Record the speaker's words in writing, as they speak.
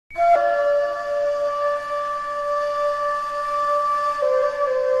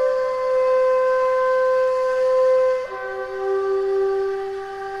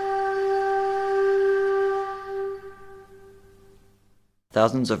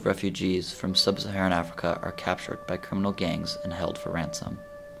Thousands of refugees from sub-Saharan Africa are captured by criminal gangs and held for ransom.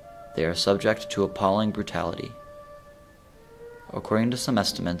 They are subject to appalling brutality. According to some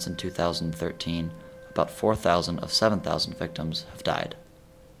estimates in 2013, about 4,000 of 7,000 victims have died.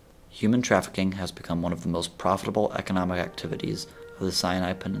 Human trafficking has become one of the most profitable economic activities of the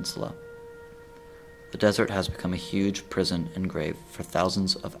Sinai Peninsula. The desert has become a huge prison and grave for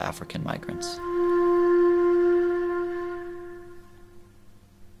thousands of African migrants.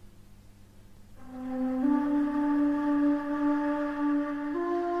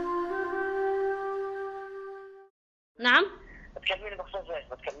 نعم بتكلميني بخصوص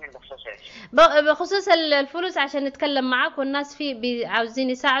ايش؟ بخصوص الفلوس عشان نتكلم معاك والناس عاوزين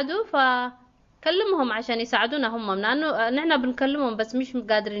يساعدوا فكلمهم عشان يساعدونا هم لانه نحن بنكلمهم بس مش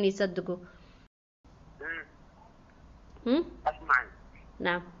قادرين يصدقوا. اسمعني.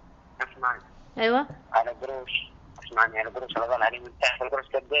 نعم اسمعني. ايوه على قروش. اسمعني على قروش اللي ظل عليهم تحت القروش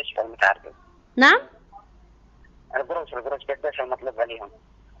قديش المتعرض؟ نعم القروش قديش المطلوب عليهم؟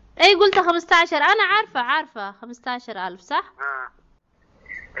 اي قلت 15. انا عارفة 15,000 صح؟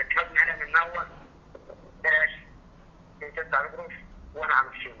 بتحبني على من اول ايش؟ تدفع القروش وانا عم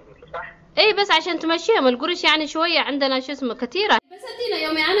امشيهم صح؟ اي بس عشان تمشيهم القروش يعني شوية عندنا شو اسمه كثيرة. بس ادينا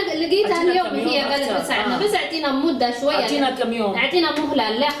يومي انا لقيتها اليوم هي قادرة تساعدنا بس اعطينا مدة شوية. اعطينا كم يوم. اعطينا مهلة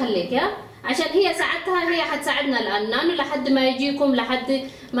الله يخليك يا عشان هي ساعتها هي حتساعدنا الان لانه لحد ما يجيكم لحد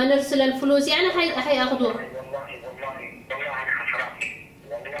ما نرسل الفلوس يعني حياخذوها. والله انا خسران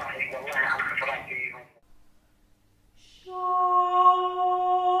والله انا خسران فيهم.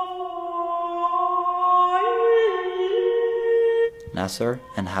 Nasser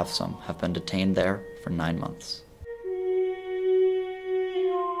and Hafsam have been detained there for 9 months.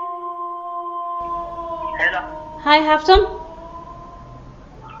 Hello. Hi Hafsam.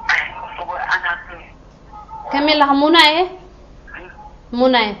 كمل منى ايه؟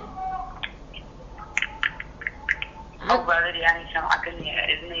 منى ايه؟ أقدر يعني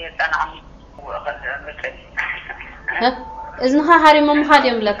سمعتني إذني أنا عم وأخذ مثلي. ها؟ إذنها هاري مم هاري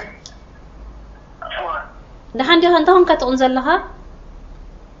يملك. ده عندي هندهم كتنزل لها؟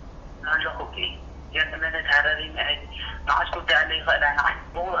 لا خوكي يا زلمة هاري نعيش كنت عليه فلا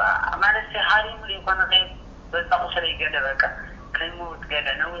هو ما نسي هاري ملي كنا غير بس أوصل يجينا بكا كلمة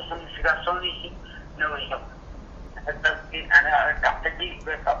وتجينا نوي هم سجى صوني نوي هم أنا أعتقد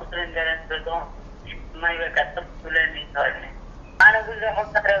بس أوصل إن بدون ما يبقى تبصلني أنا أقول له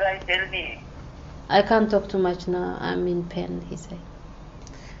حط رأي تلني. I can't talk too much now. I'm in pain, he said.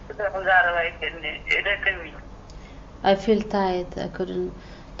 I feel tired. I couldn't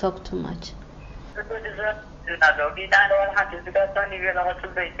talk too much.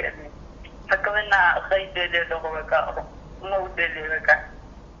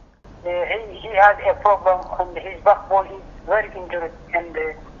 He has a problem on his backbone. He's very injured and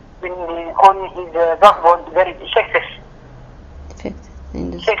on his backbone very sexist. Affected in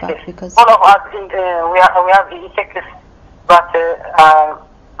the Sexist. back because All of us we have insects, but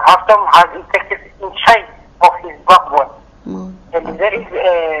Haftam has insects inside of his backbone. And there is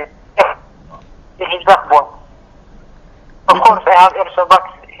in his backbone. Of course, I have also, but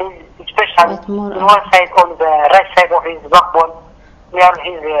especially on one side, on the right side of his backbone, we have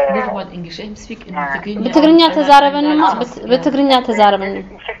his. English. I speak in بتقرني تزاربني بتقرني تزاربني.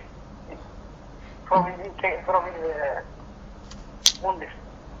 From his wounds.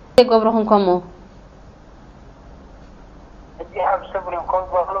 يقبرهم كمو. بدي أبصر يوم كل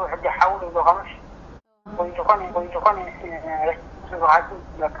بقوله بدي أحاول إذا خمس. ويتقني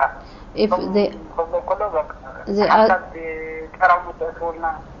If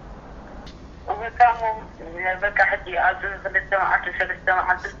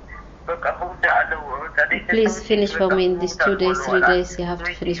they please finish for me in these 2 days, 3 days. You have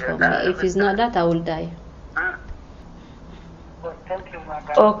to finish for me. If it's not that, I will die. Thank you,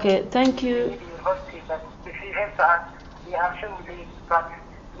 madam. Okay, thank you. If you have to ask, we have shown these, but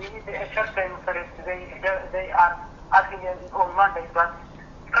we need a short time for it. They are asking us on Monday, but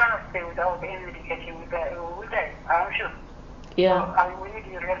you cannot stay without any medication. We die, I'm sure. Yeah. So, we need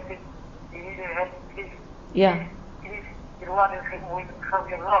your help. We need your help, please. Yeah. Please, your word is from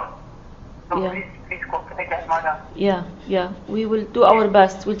your Lord. So Yeah. please contact us, madam. Yeah. We will do our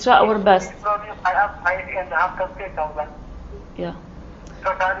best. We'll try our best. I have 5.5 to 3,000. Yeah.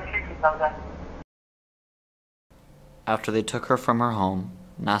 Totally 50,000. After they took her from her home,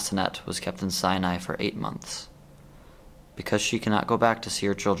 Nasanet was kept in Sinai for 8 months. Because she cannot go back to see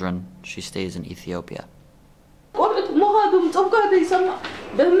her children, she stays in Ethiopia.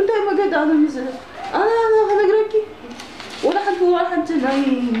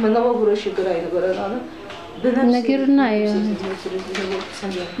 نجيرنا أيوة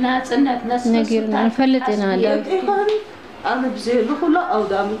ناس نجيرنا نفلتنا هذا أنا بزي لخلا أو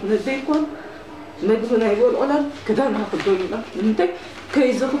دامت نديكون نقولنا يقول أولا كذا ناخذونه أنت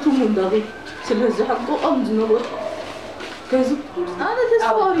كيزا ختم داغي سلزح حقه أمزنور كيزا أنا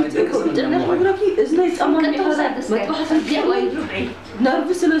تسواري أنا حقركي إزاي أمامي هذا ما تبحث الجوي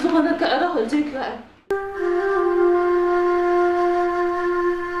نعرف سلزح أنا كأراه زي كذا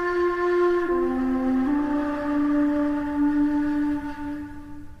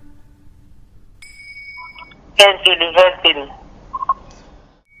هاتيلي